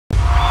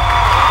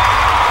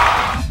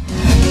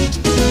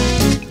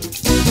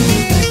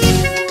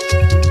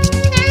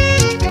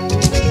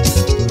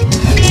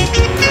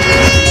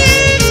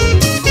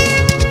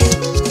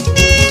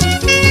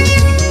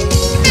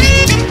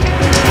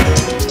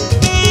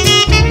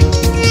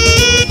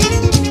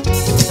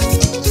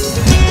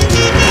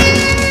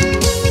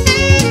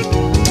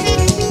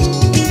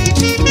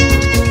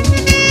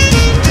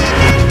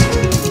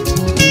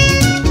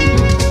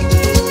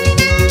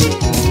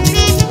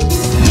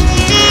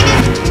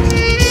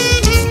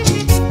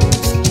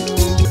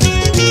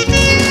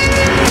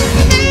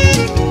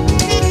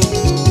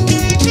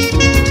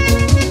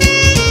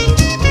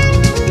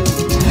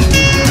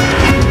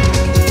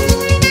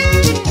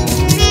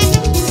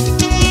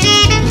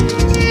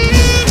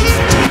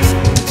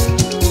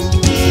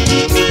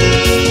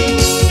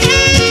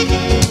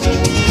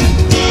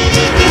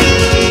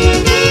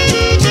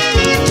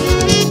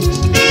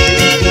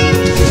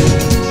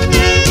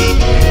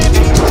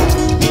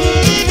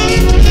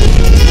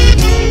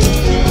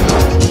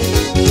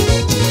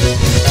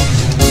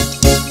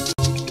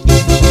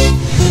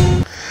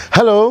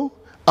Hello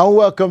and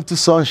welcome to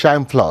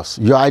Sunshine Plus,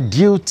 your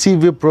ideal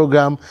TV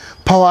program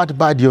powered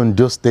by the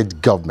Ondo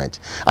State government.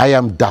 I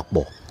am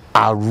Dapo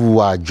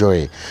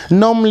Aruajoye.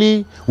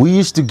 Normally, we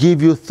used to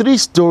give you 3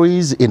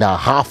 stories in a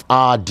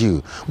half-hour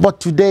due,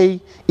 but today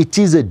it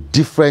is a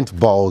different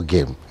ball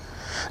game.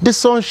 The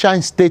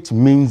Sunshine State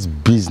means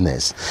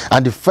business,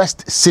 and the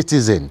first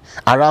citizen,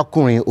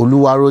 Arakunrin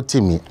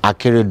Oluwarotimi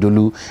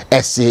Akeredolu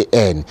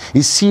SAN,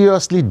 is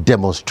seriously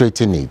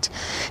demonstrating it.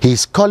 He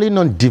is calling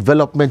on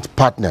development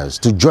partners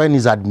to join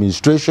his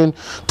administration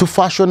to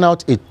fashion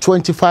out a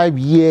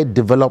 25-year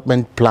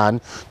development plan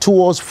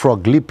towards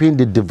frog-leaping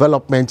the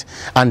development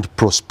and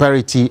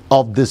prosperity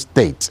of the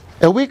state.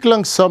 A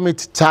week-long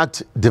summit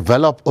tagged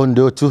Develop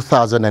Ondo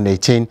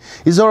 2018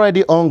 is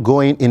already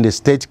ongoing in the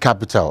state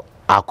capital,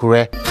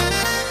 Akure.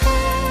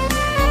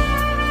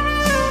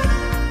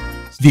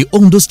 The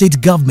Ondo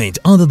State government,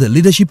 under the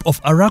leadership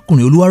of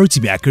Arakunrin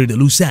Oluwarotimi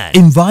Akeredolu SAN,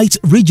 invites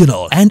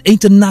regional and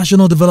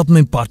international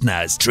development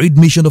partners, trade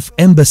mission of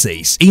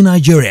embassies in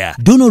Nigeria,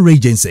 donor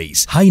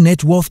agencies, high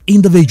net worth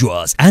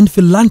individuals, and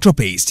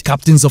philanthropists,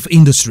 captains of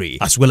industry,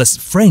 as well as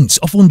friends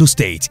of Ondo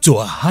State, to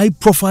a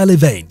high-profile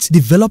event,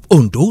 Develop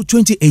Ondo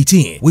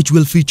 2018, which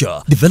will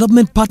feature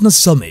Development Partners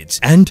Summit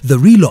and the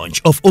relaunch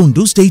of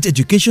Ondo State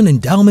Education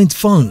Endowment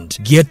Fund,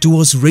 geared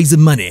towards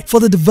raising money for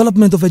the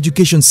development of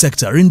education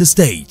sector in the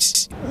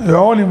state. You're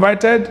all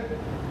invited.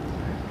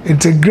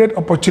 It's a great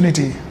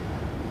opportunity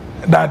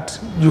that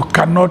you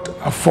cannot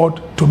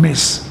afford to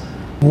miss.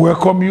 We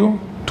welcome you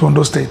to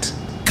Ondo State.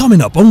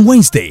 Coming up on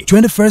Wednesday,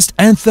 21st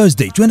and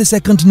Thursday,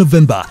 22nd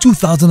November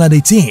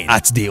 2018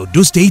 at the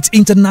Ondo State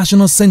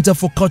International Center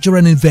for Culture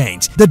and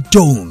Events, the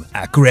Dome,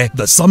 Akure.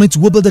 The summit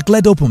will be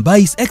declared open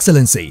by His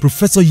Excellency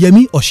Professor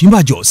Yemi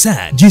Osinbajo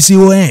SAN,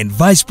 GCON,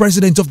 Vice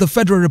President of the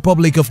Federal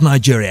Republic of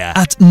Nigeria,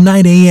 at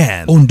 9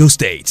 a.m. Ondo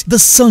State, the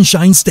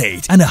Sunshine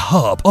State, and a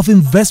hub of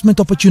investment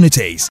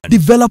opportunities.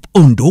 Develop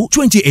Ondo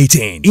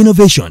 2018,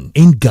 Innovation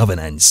in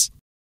Governance.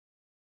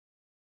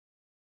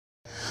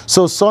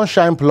 So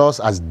Sunshine Plus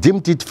has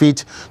deemed it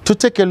fit to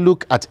take a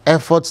look at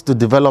efforts to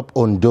develop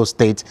Ondo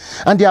State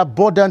and the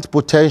abundant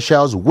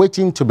potentials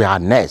waiting to be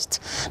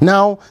harnessed.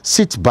 Now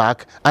sit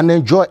back and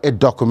enjoy a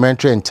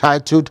documentary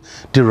entitled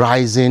The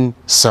Rising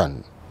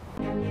Sun.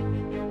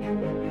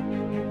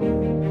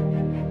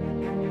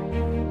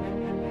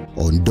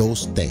 Ondo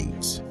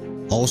State,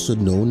 also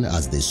known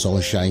as the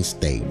Sunshine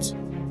State,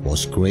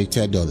 was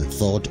created on the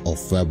 3rd of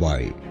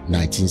February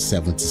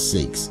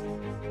 1976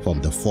 from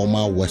the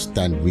former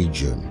Western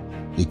region.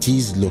 It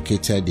is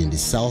located in the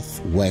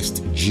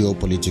southwest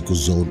geopolitical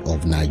zone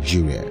of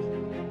Nigeria.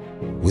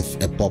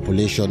 With a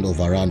population of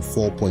around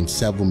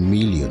 4.7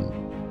 million,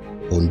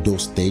 Ondo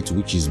State,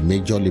 which is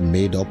majorly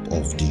made up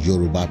of the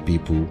Yoruba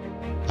people,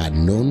 are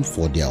known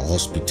for their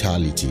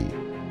hospitality.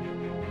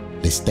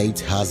 The state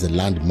has a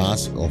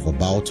landmass of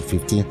about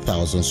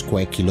 15,000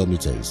 square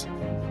kilometers,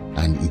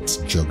 and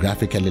it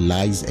geographically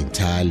lies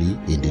entirely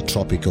in the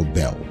tropical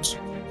belt.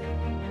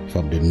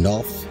 From the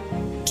north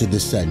to the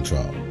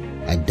central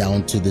and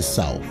down to the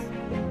south,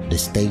 the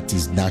state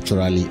is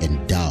naturally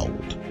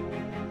endowed.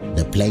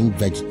 The plain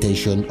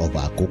vegetation of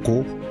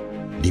Akoko,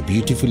 the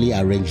beautifully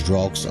arranged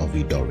rocks of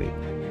Idori,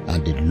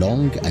 and the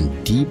long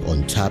and deep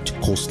untapped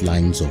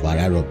coastlines of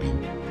Ararobi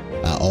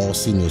are all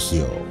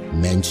sinosio,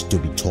 meant to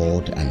be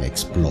toured and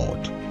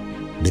explored.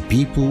 The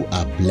people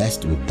are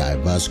blessed with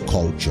diverse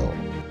culture,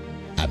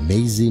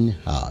 amazing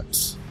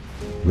arts,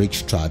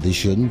 rich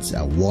traditions,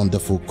 and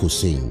wonderful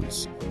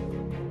cuisines.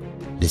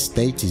 The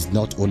state is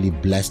not only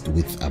blessed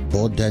with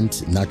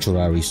abundant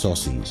natural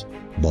resources,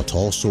 but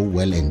also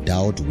well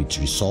endowed with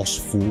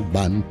resourceful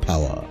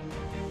manpower.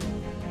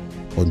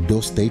 Ondo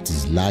State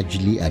is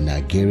largely an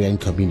agrarian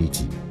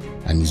community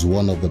and is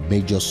one of the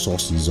major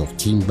sources of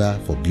timber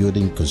for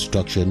building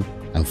construction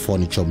and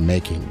furniture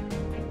making.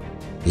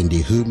 In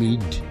the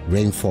humid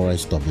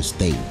rainforest of the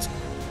state,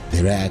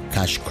 there are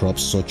cash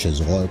crops such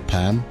as oil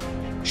palm,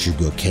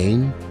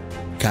 sugarcane,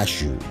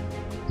 cashew,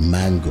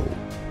 mango,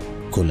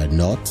 kola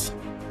nut,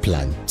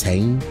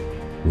 plantain,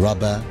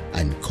 rubber,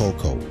 and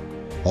cocoa.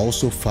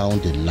 Also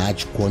found in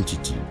large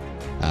quantity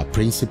are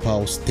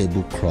principal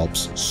staple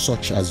crops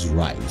such as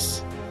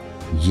rice,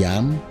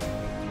 yam,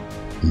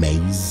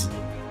 maize,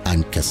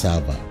 and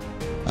cassava,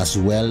 as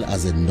well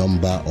as a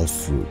number of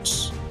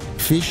fruits.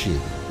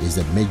 Fishing is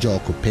a major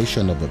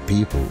occupation of the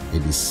people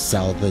in the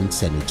southern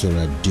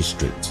senatorial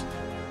district.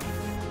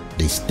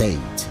 The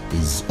state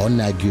is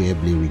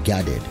unarguably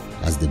regarded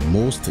as the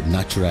most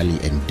naturally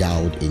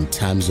endowed in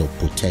terms of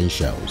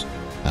potentials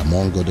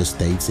among other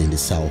states in the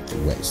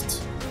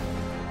southwest.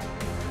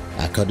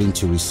 According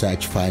to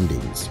research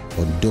findings,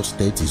 Ondo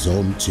State is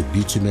home to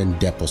bitumen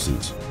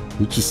deposit,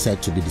 which is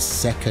said to be the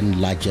 2nd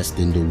largest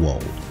in the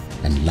world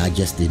and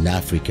largest in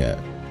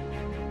Africa.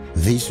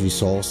 This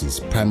resource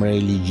is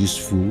primarily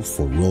useful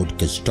for road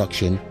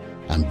construction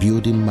and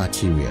building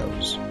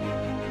materials.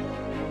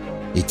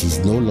 It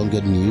is no longer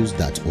news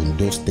that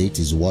Ondo State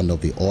is one of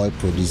the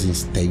oil-producing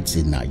states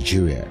in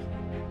Nigeria.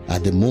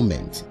 At the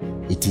moment,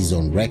 it is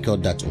on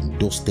record that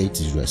Ondo State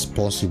is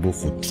responsible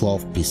for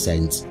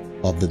 12%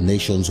 of the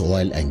nation's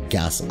oil and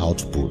gas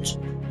output.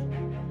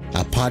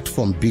 Apart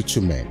from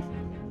bitumen,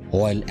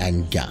 oil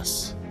and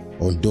gas,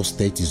 Ondo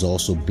State is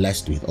also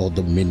blessed with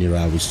other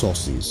mineral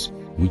resources,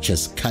 which are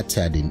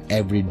scattered in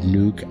every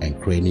nook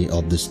and cranny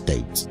of the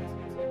state.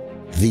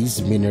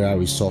 These mineral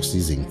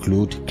resources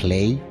include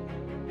clay,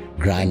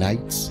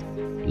 granite,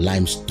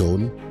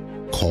 limestone,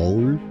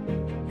 coal,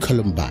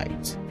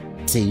 columbite,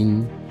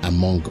 tin,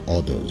 among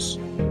others.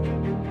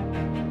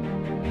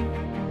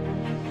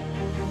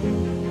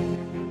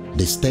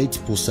 The state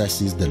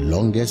possesses the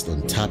longest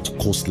untapped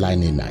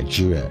coastline in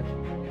Nigeria,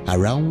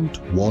 around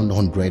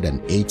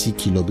 180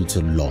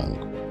 kilometers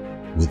long,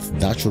 with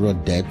natural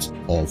depth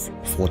of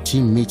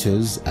 14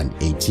 meters and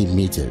 18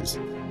 meters,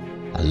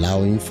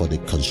 allowing for the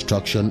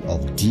construction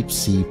of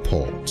deep-sea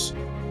ports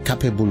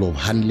capable of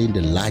handling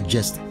the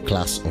largest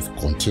class of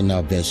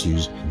container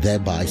vessels,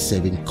 thereby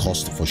saving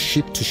cost for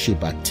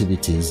ship-to-ship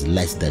activities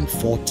less than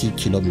 40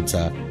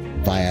 kilometers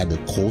via the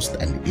coast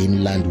and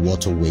inland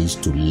waterways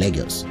to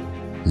Lagos,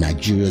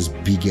 Nigeria's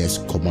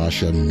biggest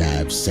commercial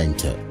nerve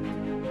center.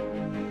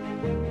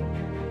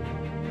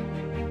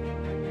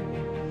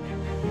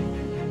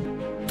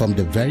 From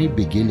the very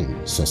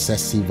beginning,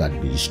 successive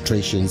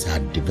administrations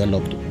had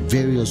developed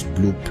various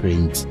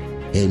blueprints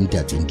aimed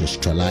at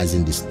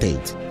industrializing the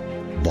state,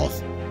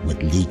 but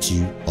with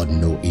little or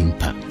no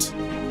impact.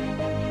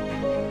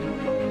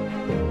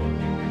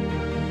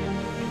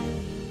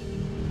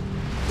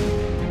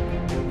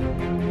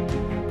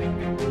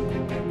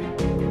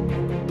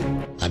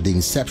 At the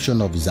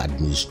inception of his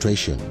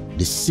administration,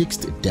 the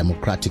 6th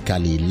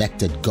democratically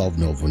elected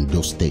governor of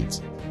Ondo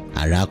State,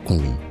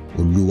 Arakunrin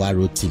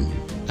Oluwarotimi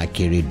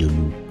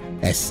Akeredolu,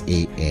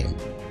 SAN,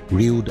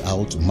 reeled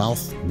out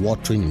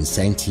mouth-watering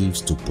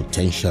incentives to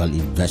potential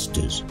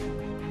investors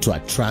to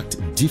attract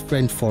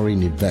different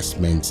foreign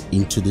investments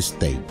into the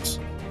state.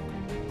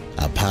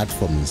 Apart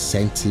from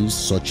incentives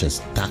such as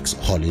tax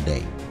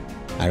holiday,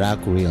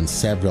 Arakunrin on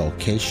several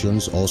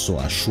occasions also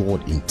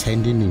assured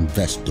intending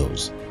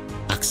investors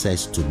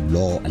access to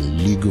law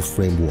and legal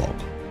framework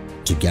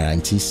to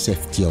guarantee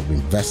safety of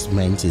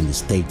investment in the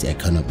state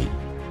economy,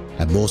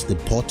 and most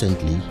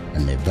importantly,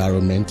 an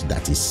environment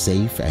that is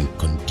safe and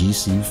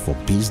conducive for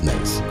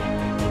business.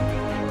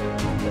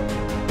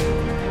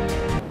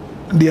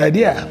 The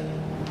idea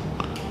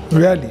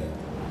really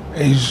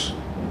is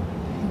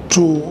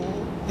to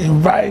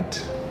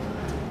invite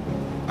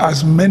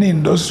as many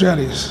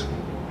industrialists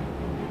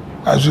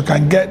as we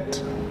can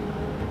get,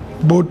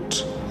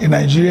 both in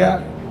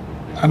Nigeria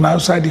and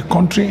outside the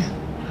country,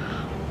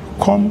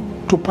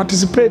 come to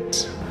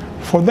participate,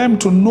 for them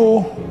to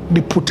know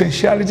the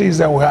potentialities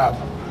that we have,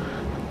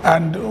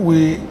 and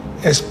we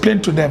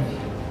explain to them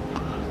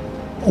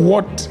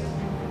what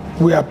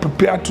we are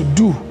prepared to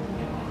do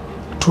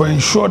to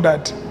ensure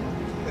that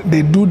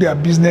they do their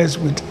business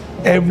with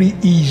every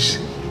ease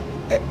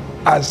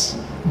as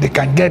they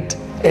can get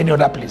any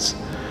other place.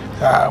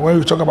 When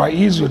we talk about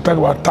ease, we talk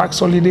about tax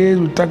holidays,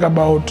 we talk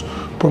about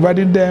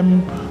providing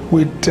them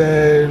with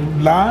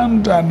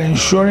land and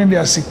ensuring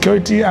their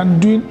security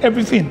and doing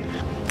everything.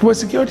 Well,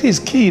 security is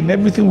key in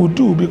everything we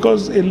do,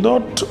 because a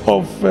lot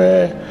of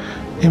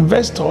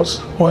investors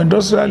or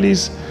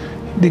industrialists,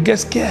 they get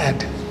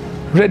scared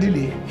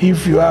readily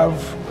if you have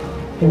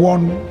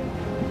one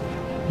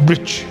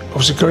breach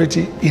of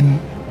security in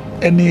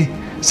any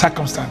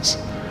circumstance.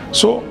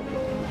 So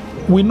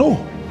we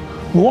know,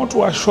 we want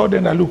to assure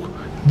them that, look,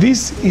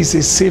 this is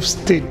a safe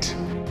state.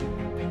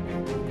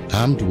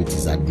 Armed with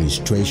his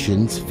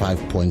administration's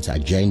 5-point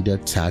agenda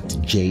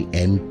tagged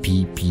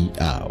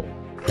JMPPR,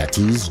 that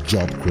is,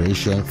 job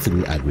creation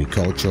through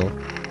agriculture,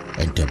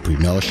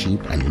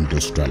 entrepreneurship and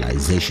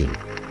industrialization,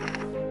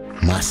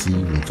 massive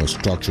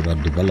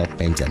infrastructural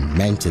development and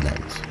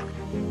maintenance,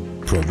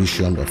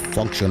 provision of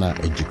functional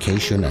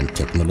education and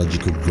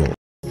technological growth,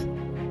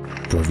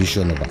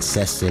 provision of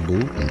accessible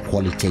and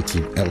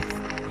qualitative health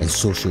and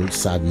social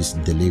service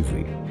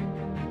delivery,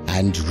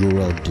 and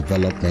rural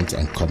development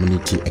and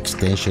community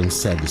extension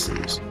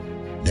services.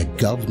 The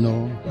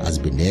governor has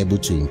been able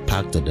to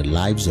impact on the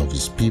lives of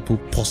his people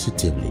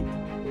positively,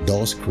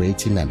 thus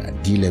creating an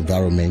ideal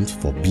environment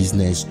for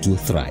business to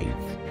thrive.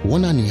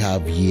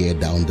 1.5 years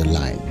down the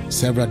line,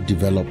 several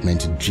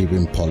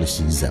development-driven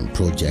policies and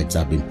projects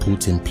have been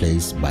put in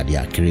place by the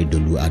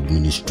Akeredolu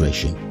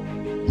administration.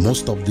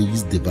 Most of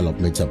these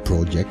developmental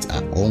projects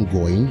are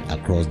ongoing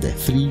across the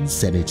 3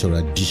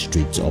 senatorial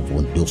districts of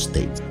Ondo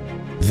State.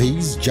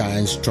 These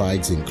giant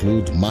strides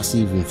include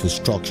massive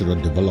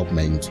infrastructural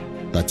development,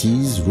 that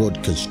is,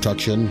 road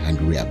construction and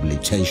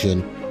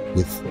rehabilitation,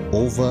 with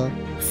over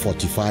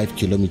 45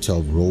 kilometers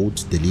of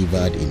roads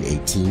delivered in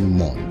 18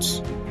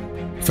 months.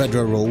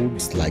 Federal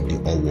roads like the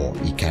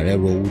Owo-Ikare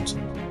roads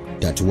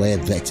that were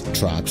vet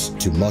traps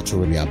to motor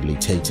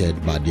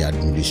rehabilitated by the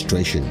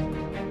administration.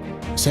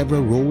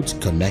 Several roads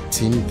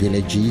connecting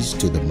villages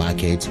to the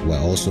market were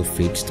also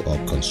fixed or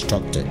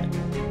constructed.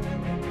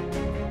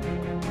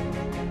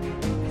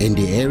 In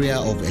the area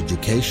of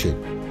education,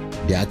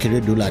 the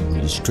Akeredolu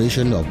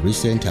administration of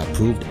recent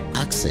approved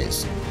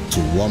access to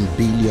 1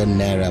 billion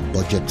naira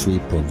budgetary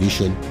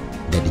provision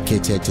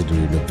dedicated to the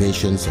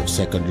renovations of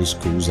secondary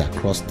schools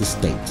across the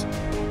state.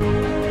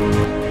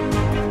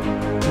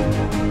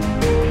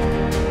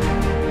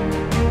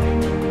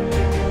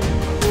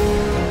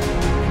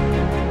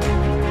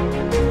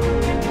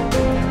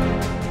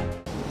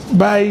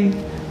 By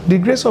the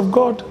grace of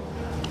God,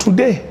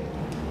 today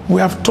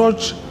we have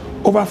touched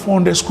over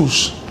 400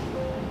 schools.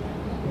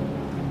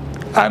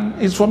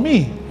 And it's for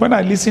me, when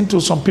I listen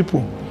to some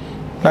people,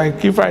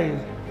 like if I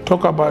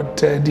talk about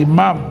the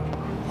Imam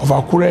of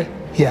Akure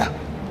here,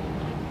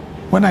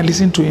 when I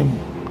listen to him,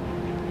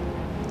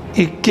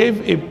 he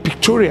gave a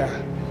pictorial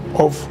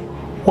of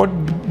what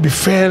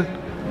befell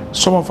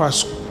some of our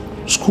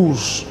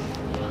schools.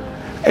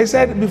 He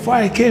said, before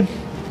I came,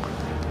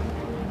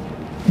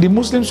 the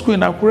Muslim school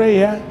in Akure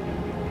here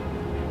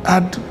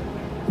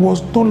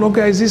was no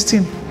longer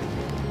existing.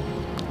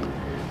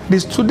 The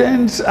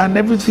students and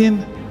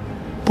everything,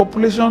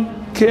 population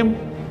came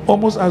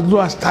almost as low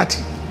as 30,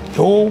 the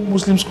whole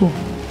Muslim school,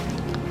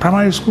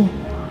 primary school.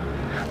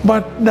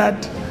 But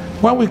that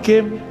when we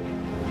came,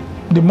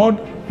 the mud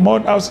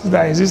houses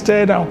that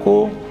existed and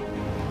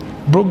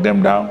broke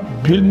them down,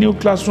 built new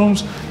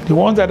classrooms, the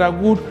ones that are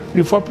good,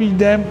 refurbished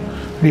them,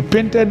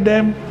 repainted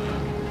them,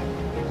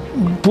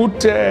 put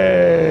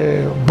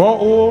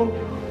borehole,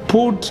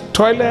 put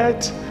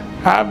toilet,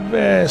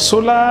 have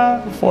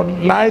solar for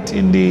light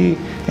in the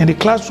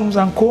classrooms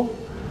and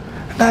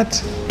That,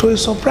 to a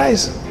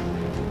surprise,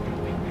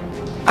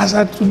 as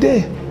at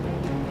today,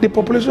 the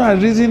population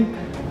has risen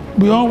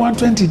beyond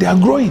 120. They are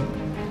growing.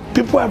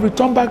 People have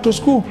returned back to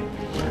school,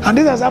 and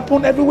this has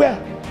happened everywhere.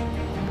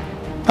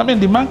 I mean,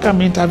 the man can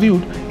be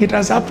interviewed. It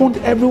has happened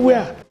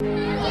everywhere.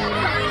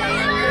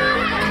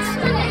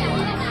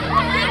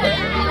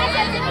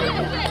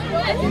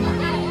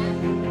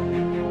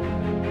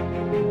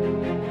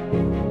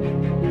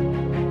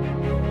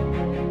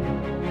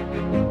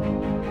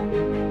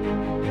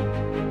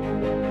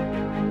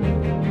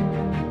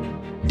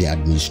 The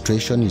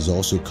administration is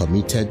also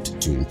committed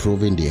to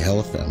improving the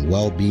health and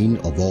well-being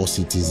of all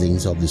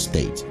citizens of the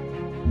state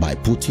by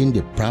putting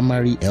the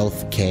primary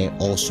health care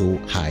also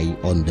high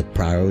on the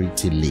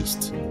priority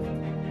list.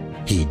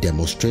 He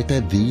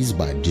demonstrated this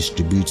by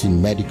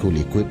distributing medical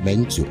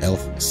equipment to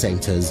health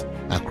centers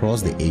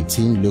across the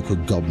 18 local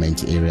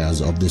government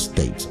areas of the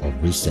state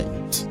of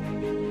recent.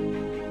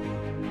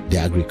 The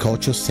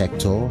agriculture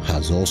sector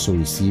has also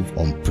received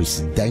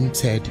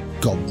unprecedented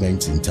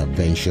government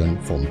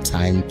intervention from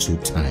time to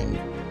time.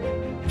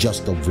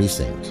 Just of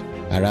recent,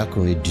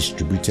 Arakure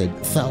distributed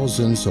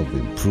thousands of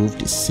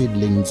improved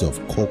seedlings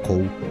of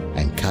cocoa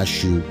and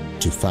cashew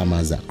to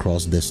farmers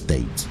across the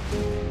state.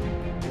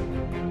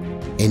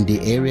 In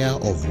the area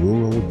of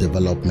rural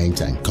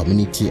development and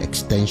community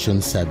extension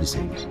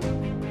services,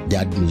 the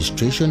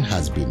administration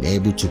has been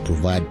able to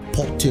provide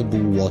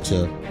potable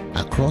water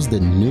across the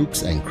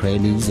nooks and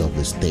crannies of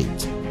the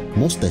state,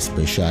 most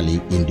especially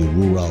in the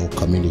rural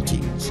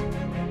communities.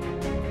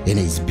 In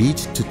his bid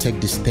to take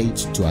the state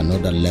to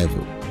another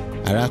level,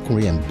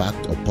 Arakure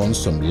embarked upon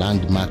some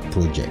landmark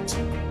projects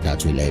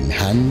that will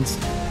enhance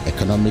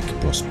economic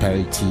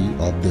prosperity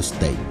of the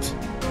state.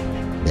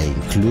 They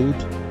include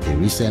the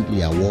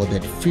recently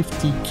awarded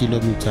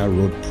 50-kilometer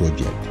road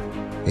project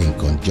in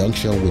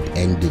conjunction with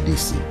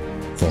NDDC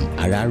from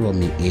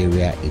Araromi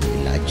area in the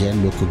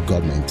Ilaje local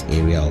government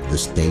area of the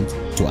state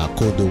to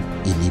Akodo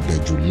in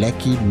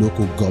Ibeju-Lekki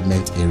local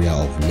government area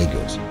of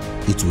Lagos.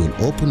 It will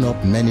open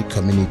up many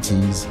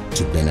communities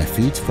to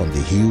benefit from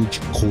the huge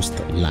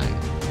coastline.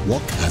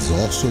 Work has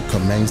also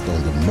commenced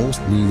on the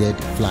most needed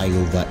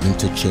flyover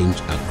interchange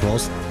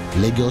across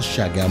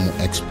Lagos-Shagamu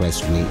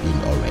Expressway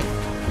in Ore.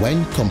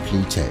 When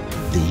completed,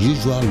 the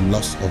usual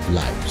loss of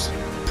lives,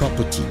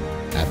 property,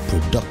 and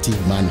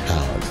productive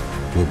man-hours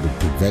will be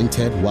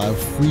prevented while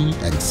free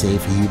and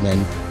safe human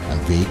and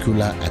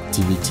vehicular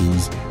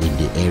activities in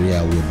the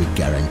area will be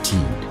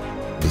guaranteed.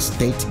 The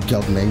state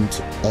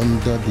government,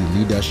 under the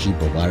leadership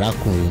of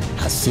Arakure,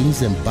 has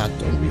since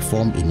embarked on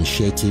reform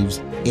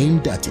initiatives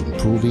aimed at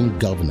improving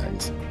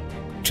governance,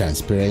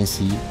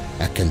 transparency,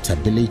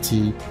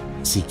 accountability,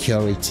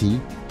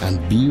 security, and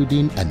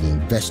building an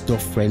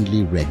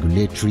investor-friendly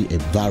regulatory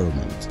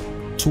environment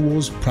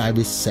towards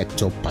private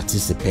sector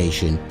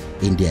participation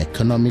in the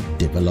economic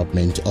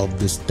development of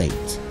the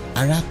state.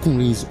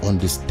 Arakure's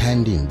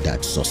understanding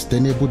that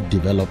sustainable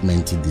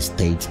development in the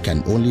state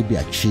can only be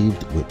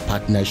achieved with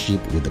partnership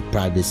with the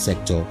private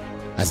sector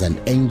as an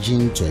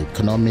engine to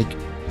economic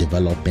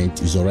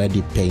development is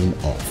already paying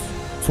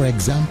off. For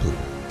example,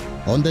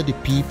 under the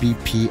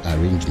PPP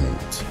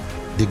arrangement,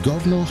 the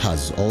governor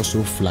has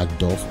also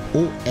flagged off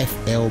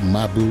OFL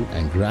Marble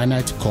and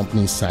Granite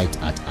Company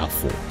site at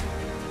Afo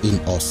in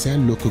Ose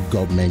local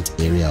government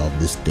area of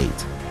the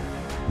state,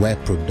 where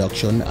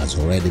production has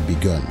already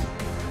begun.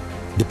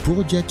 The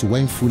project,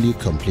 when fully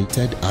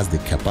completed, has the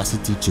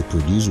capacity to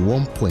produce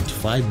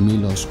 1.5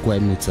 million square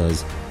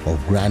meters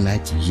of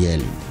granite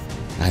yearly,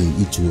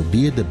 and it will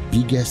be the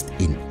biggest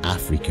in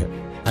Africa.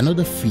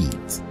 Another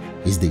feat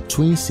is the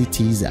Twin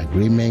Cities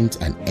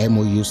Agreement and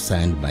MOU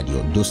signed by the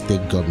Ondo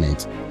State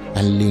government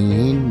and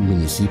Linyin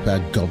Municipal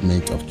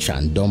Government of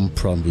Shandong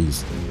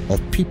Province of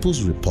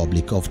People's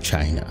Republic of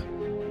China.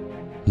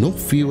 No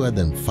fewer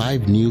than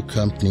 5 new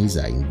companies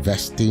are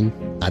investing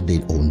at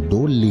the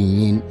Ondo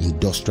Linyin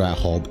Industrial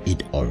Hub in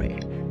Ore,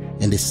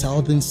 in the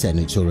Southern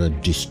Senatorial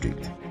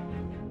District.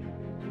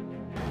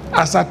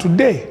 As of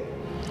today,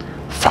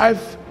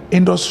 5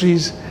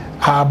 industries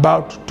are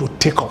about to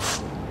take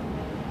off.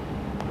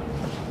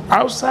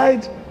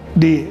 Outside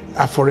the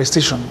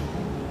afforestation,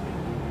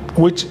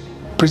 which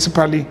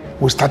principally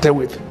we started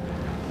with,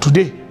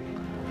 today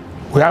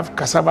we have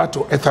cassava to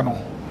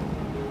ethanol.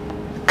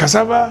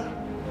 Cassava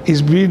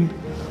is being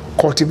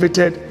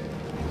cultivated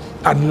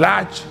at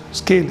large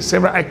scale.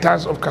 Several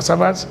hectares of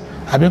cassavas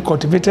have been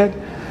cultivated,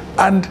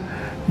 and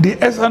the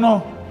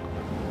ethanol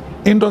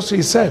industry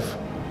itself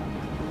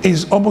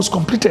is almost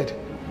completed.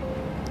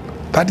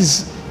 That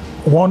is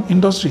one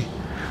industry.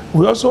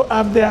 We also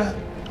have there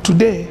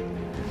today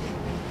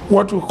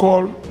what we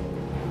call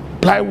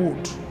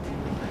plywood,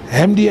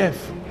 MDF,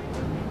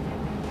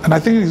 and I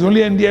think it's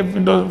only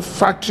MDF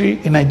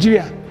factory in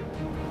Nigeria.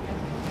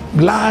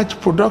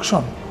 Large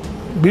production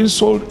being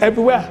sold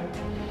everywhere,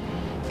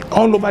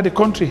 all over the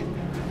country.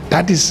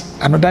 That is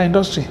another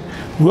industry.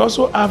 We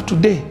also have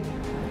today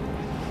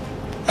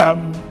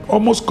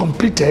almost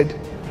completed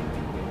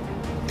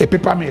a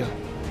paper mill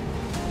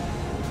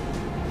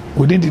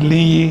within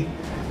the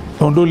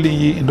Ondo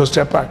Linyin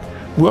Industrial Park.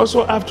 We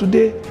also have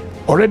today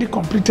already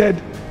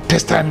completed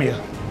textile mill.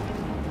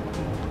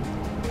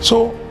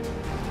 So,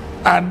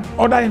 and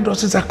other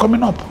industries are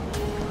coming up.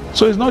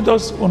 So it's not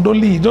just Ondo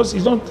Linyin,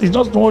 it's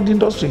not one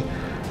industry.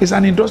 It's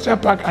an industrial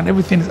park and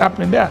everything is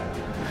happening there.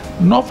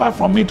 Not far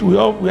from it, we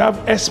have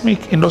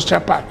SMIC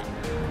Industrial Park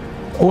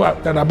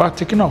that are about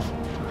taking off.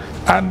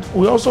 And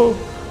we also,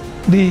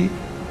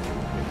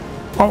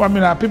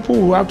 our people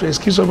will have to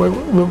excuse us,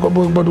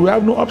 but we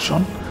have no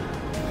option.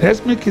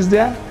 SMIC is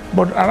there,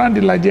 but around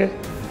the Laje,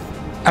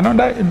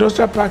 another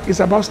industrial park is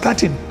about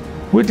starting,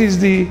 which is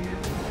the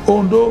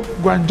Ondo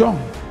Guangzhou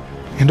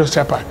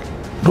Industrial Park.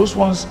 Those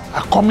ones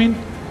are coming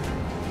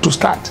to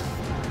start.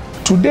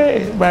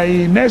 Today, by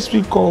next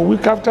week or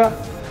week after,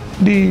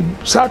 the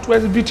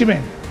Southwest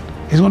Bitumen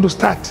is going to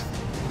start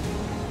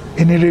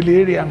in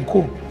Irele area and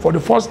Co. For the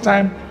first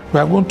time, we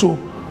are going to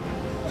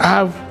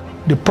have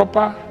the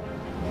proper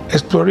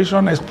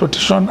exploration,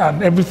 exploitation,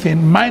 and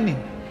everything, mining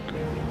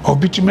of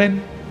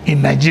bitumen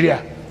in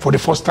Nigeria for the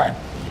first time.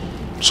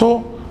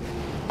 So,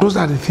 those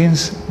are the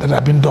things that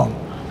have been done.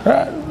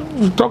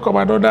 We talk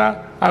about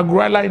other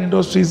agro-allied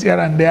industries here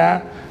and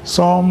there,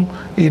 some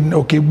in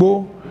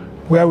Okigbo,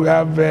 where we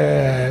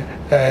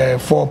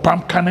have for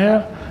palm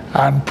kernel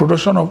and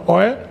production of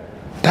oil.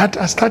 That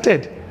has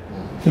started.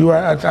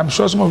 I'm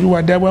sure some of you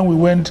were there when we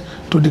went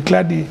to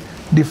declare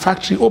the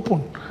factory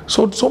open.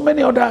 So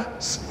many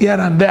others here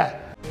and there.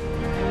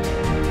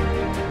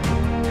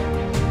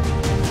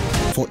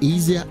 For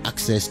easier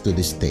access to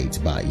the state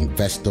by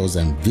investors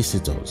and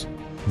visitors,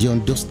 the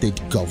Ondo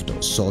State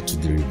Governor sought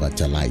the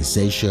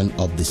revitalization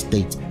of the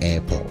state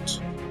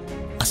airport.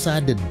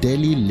 Aside the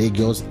daily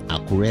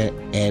Lagos-Akure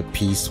Air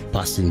Peace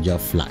passenger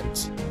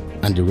flights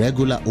and the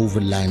regular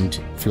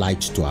overland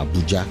flights to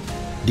Abuja,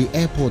 the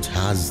airport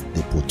has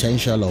the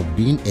potential of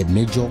being a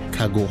major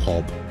cargo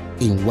hub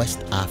in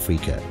West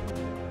Africa.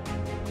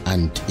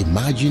 And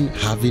imagine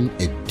having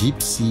a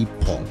deep sea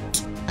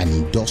port, an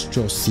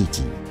industrial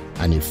city,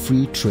 and a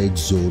free trade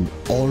zone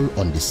all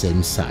on the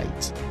same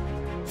site.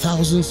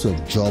 Thousands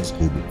of jobs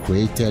will be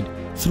created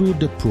through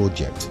the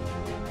project.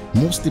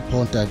 Most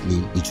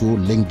importantly, it will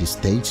link the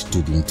state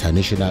to the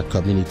international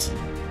community,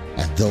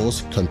 and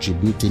thus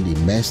contributing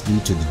immensely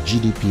to the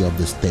GDP of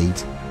the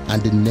state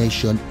and the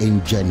nation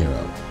in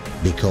general,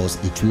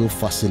 because it will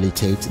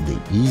facilitate the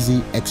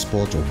easy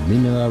export of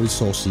mineral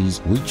resources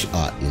which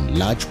are in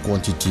large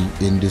quantity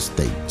in the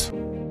state.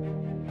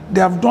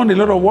 They have done a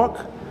lot of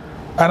work,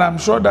 and I'm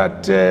sure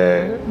that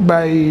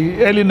by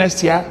early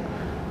next year,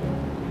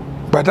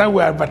 by the time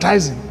we are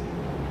advertising,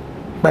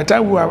 by the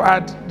time we have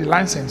had the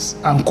license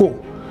and Co.,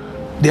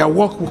 their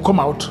work will come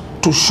out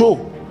to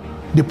show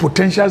the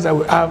potentials that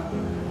we have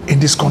in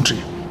this country,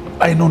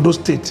 in Ondo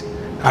State,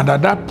 and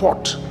that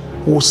port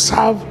will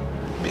serve,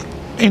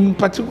 in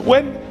particular,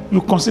 when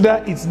you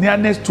consider its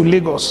nearness to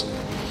Lagos.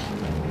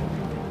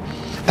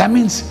 That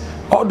means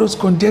all those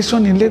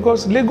congestion in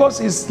Lagos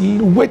is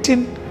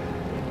waiting,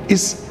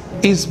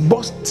 is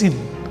busting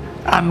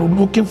and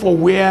looking for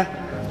where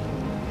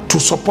to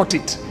support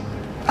it.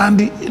 And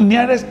the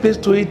nearest place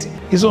to it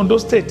is Ondo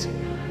State.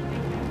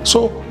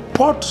 So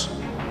Port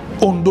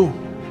Ondo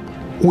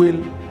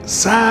will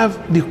serve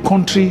the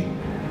country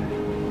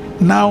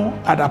now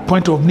at a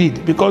point of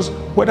need, because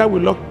whether we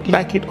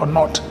like it or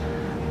not,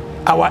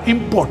 our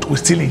import will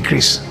still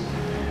increase,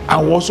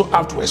 and we also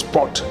have to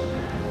export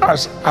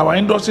as our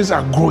industries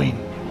are growing.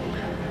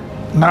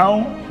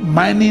 Now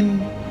mining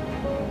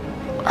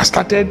has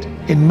started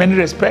in many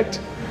respects.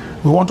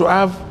 We want to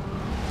have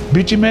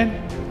bitumen,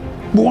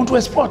 we want to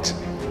export.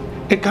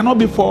 It cannot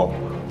be for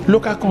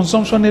local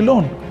consumption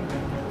alone.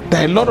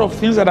 There are a lot of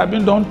things that have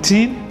been done,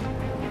 tin,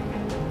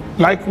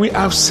 Like we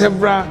have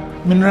several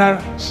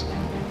minerals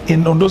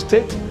in Ondo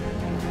State,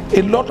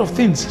 a lot of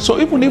things. So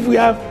even if we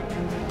have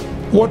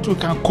what we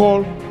can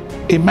call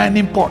a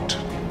mining port,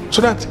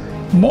 so that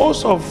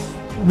most of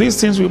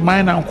these things we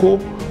mine and co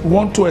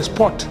want to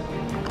export.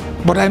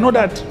 But I know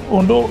that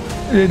Ondo,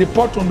 the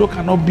port Ondo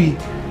cannot be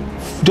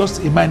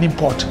just a mining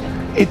port.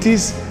 It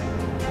is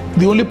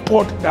the only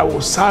port that will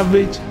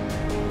salvage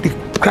the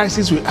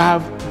crisis we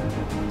have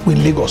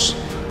with Lagos.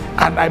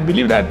 And I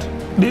believe that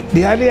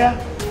the earlier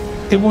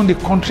even the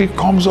country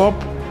comes up,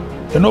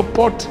 you know,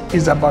 port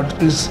is about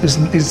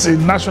is a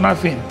national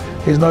thing.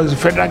 It's not the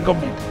federal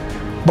government,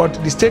 but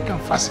the state can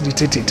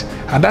facilitate it,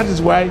 and that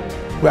is why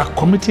we are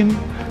committing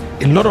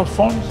a lot of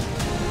funds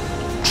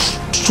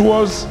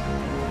towards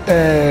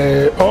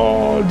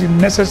all the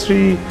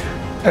necessary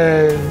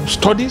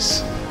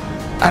studies,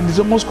 and it's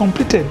almost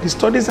completed. The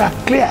studies are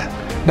clear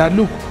that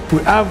look,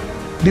 we have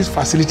these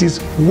facilities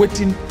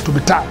waiting to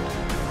be tapped,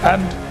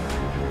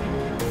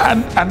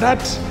 and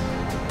that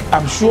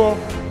I'm sure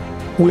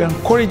will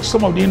encourage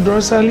some of the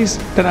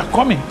industrialists that are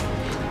coming,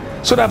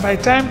 so that by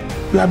the time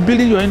you are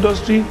building your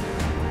industry,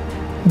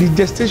 the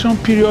gestation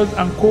periods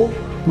and co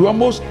will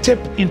almost step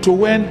into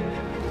when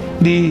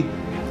the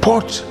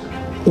port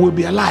will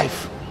be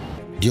alive.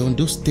 The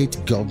Ondo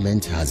State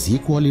government has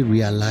equally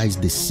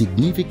realized the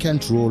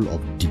significant role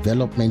of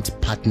development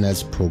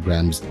partners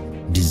programs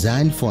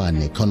designed for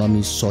an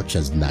economy such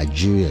as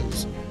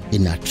Nigeria's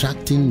in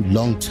attracting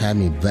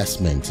long-term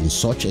investment in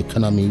such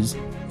economies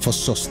for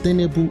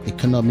sustainable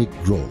economic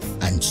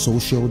growth and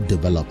social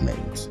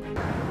development.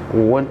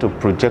 We want to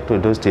project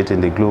Ondo State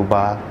in the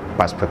global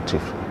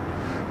perspective,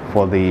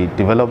 for the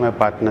development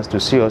partners to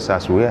see us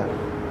as we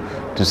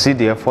are, to see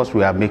the efforts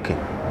we are making,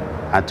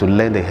 and to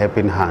lend a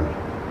helping hand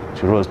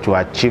to us to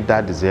achieve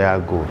that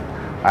desired goal.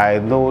 I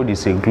know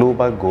it's a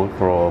global goal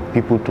for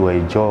people to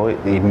enjoy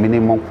a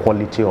minimum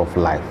quality of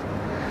life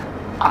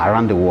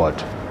around the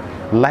world.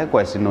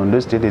 Likewise, in Ondo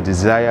State, the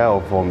desire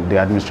of the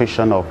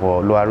administration of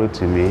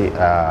Oluwarotimi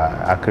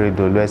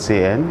Akeredolu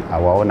SAN,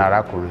 our own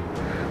Arakuri,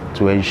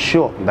 to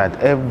ensure that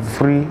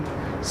every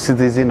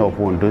citizen of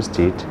Ondo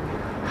State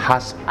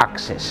has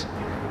access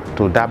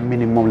to that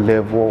minimum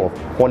level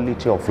of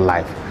quality of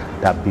life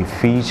that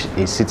befits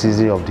a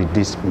citizen of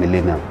this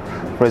millennium.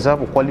 For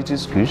example, quality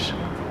schools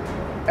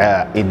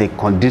in a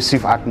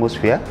conducive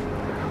atmosphere,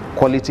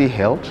 quality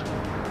health,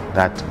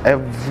 that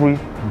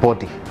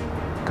everybody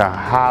can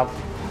have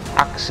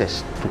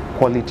access to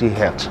quality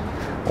health,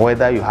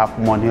 whether you have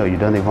money or you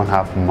don't even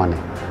have money.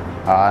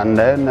 And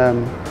then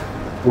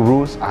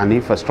roads and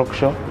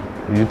infrastructure,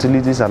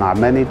 utilities and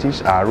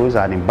amenities, our roads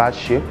are in bad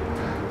shape.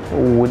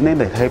 We need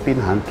a helping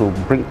hand to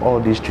bring all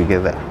this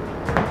together.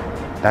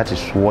 That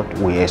is what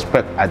we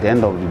expect. At the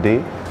end of the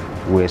day,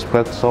 we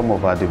expect some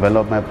of our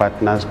development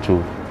partners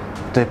to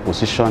take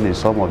position in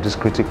some of these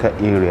critical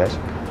areas.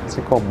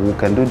 Say, come, we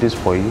can do this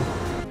for you.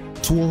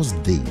 Towards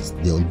this,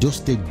 the Ondo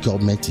State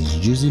government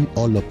is using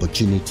all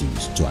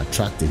opportunities to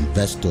attract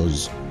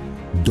investors,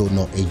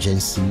 donor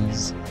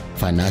agencies,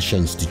 financial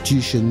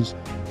institutions,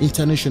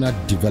 international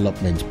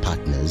development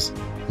partners,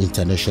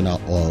 international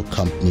oil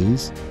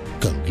companies,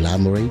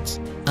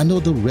 conglomerates, and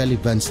other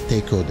relevant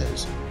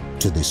stakeholders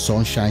to the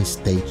Sunshine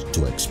State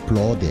to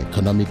explore the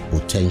economic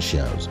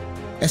potentials,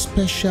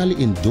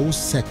 especially in those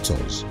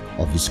sectors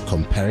of its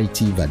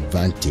comparative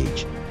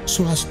advantage,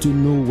 so as to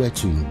know where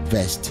to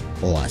invest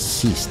or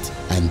assist,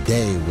 and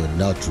they will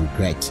not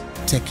regret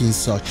taking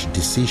such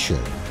decision.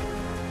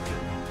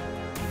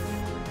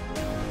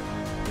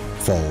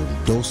 For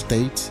Ondo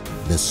State,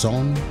 the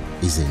sun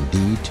is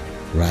indeed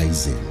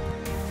rising.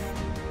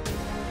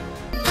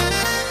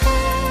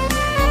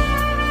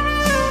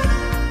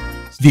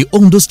 The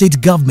Ondo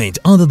State government,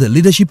 under the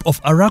leadership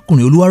of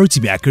Arakuni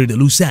Oluwarotimi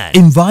Akeredolu,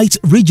 invites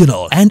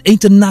regional and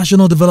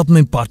international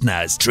development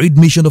partners, trade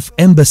mission of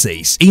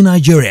embassies in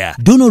Nigeria,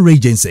 donor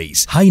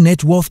agencies, high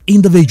net worth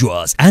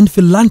individuals, and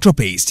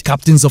philanthropists,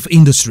 captains of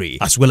industry,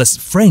 as well as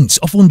friends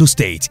of Ondo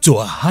State, to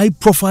a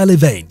high-profile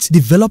event,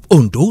 Develop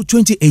Ondo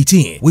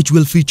 2018, which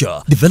will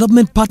feature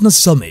Development Partners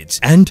Summit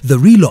and the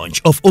relaunch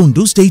of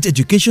Ondo State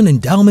Education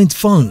Endowment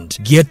Fund,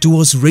 geared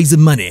towards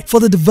raising money for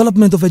the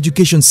development of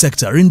education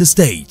sector in the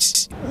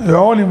state. You're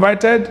all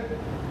invited.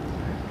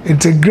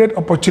 It's a great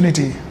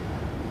opportunity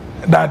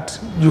that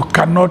you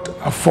cannot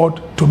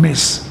afford to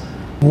miss.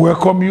 We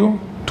welcome you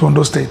to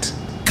Ondo State.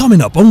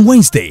 Coming up on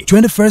Wednesday,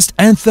 21st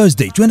and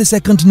Thursday,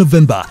 22nd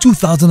November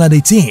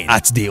 2018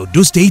 at the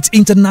Ondo State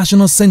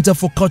International Center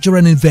for Culture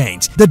and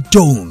Events, the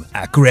Dome,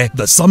 Akure.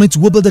 The summit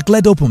will be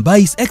declared open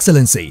by His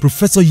Excellency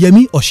Professor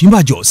Yemi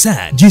Osinbajo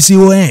San,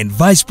 GCON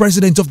Vice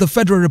President of the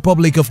Federal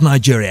Republic of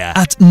Nigeria,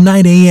 at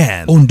 9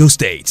 a.m. Ondo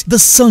State, the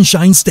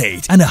Sunshine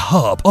State, and a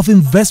hub of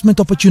investment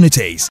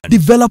opportunities.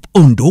 Develop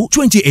Ondo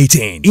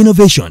 2018,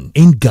 Innovation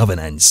in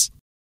Governance.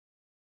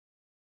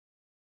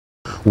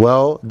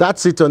 Well,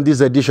 that's it on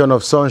this edition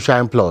of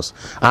Sunshine Plus.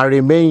 I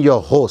remain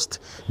your host,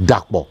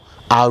 Dakpo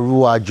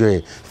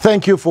Aruajoe.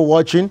 Thank you for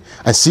watching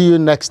and see you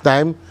next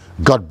time.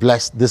 God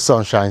bless the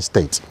Sunshine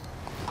State.